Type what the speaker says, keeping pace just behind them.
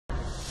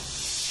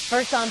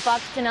First on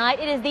Fox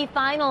tonight, it is the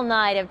final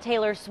night of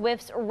Taylor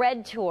Swift's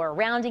Red Tour,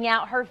 rounding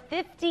out her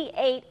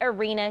 58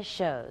 arena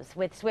shows,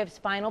 with Swift's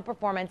final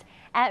performance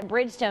at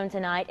Bridgestone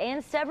tonight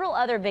and several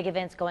other big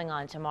events going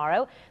on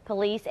tomorrow.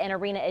 Police and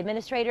arena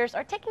administrators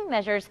are taking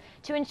measures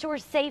to ensure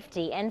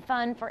safety and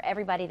fun for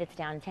everybody that's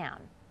downtown.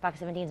 Fox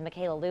 17's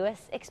Mikayla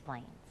Lewis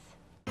explains.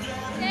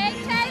 Hey,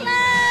 Taylor!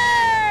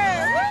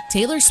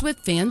 Taylor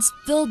Swift fans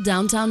filled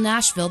downtown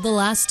Nashville the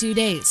last 2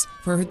 days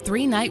for her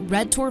three-night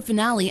Red Tour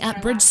finale at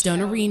Bridgestone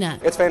Arena.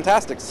 It's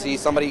fantastic to see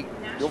somebody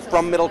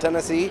from Middle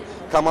Tennessee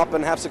come up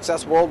and have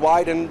success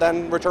worldwide and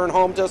then return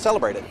home to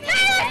celebrate it.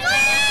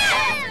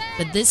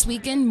 But this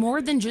weekend,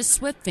 more than just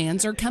Swift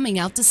fans are coming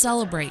out to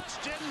celebrate.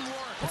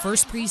 The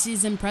first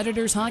preseason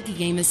Predators hockey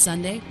game is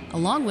Sunday,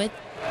 along with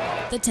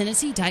the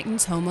Tennessee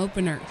Titans home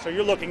opener. So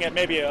you're looking at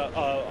maybe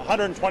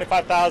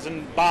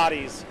 125,000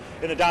 bodies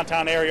in the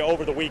downtown area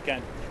over the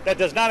weekend. That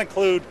does not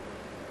include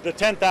the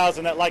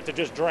 10,000 that like to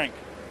just drink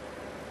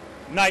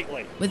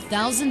nightly. With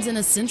thousands in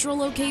a central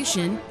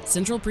location,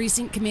 Central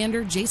Precinct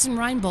Commander Jason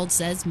Reinbold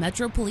says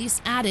Metro Police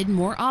added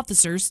more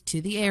officers to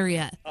the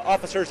area.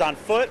 Officers on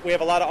foot, we have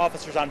a lot of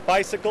officers on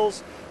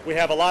bicycles, we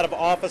have a lot of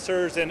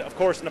officers, and of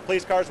course in the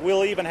police cars.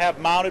 We'll even have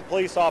mounted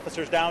police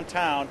officers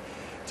downtown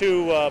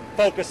to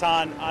focus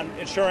on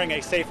ensuring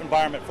a safe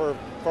environment for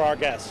our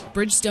guests.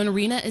 Bridgestone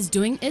Arena is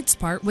doing its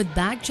part with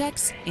bag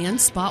checks and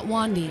spot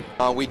wanding.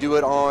 We do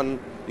it on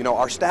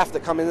our staff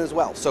that come in as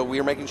well. So we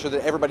are making sure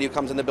that everybody who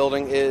comes in the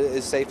building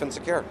is safe and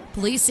secure.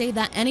 Police say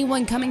that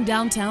anyone coming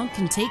downtown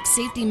can take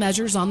safety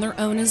measures on their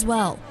own as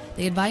well.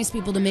 They advise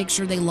people to make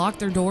sure they lock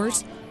their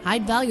doors,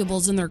 hide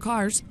valuables in their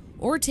cars,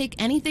 or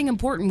take anything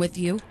important with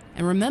you,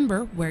 and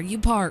remember where you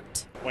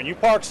parked. When you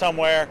park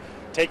somewhere,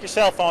 take your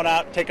cell phone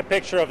out, take a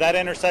picture of that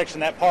intersection,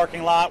 that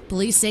parking lot.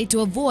 Police say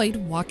to avoid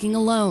walking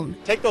alone.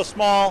 Take those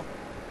small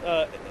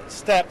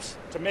steps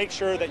to make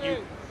sure that you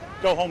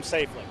go home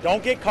safely.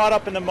 Don't get caught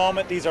up in the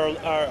moment. These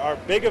are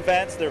big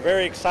events. They're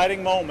very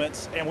exciting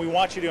moments, and we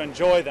want you to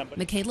enjoy them.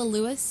 Mikayla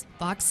Lewis,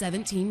 Fox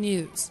 17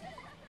 News.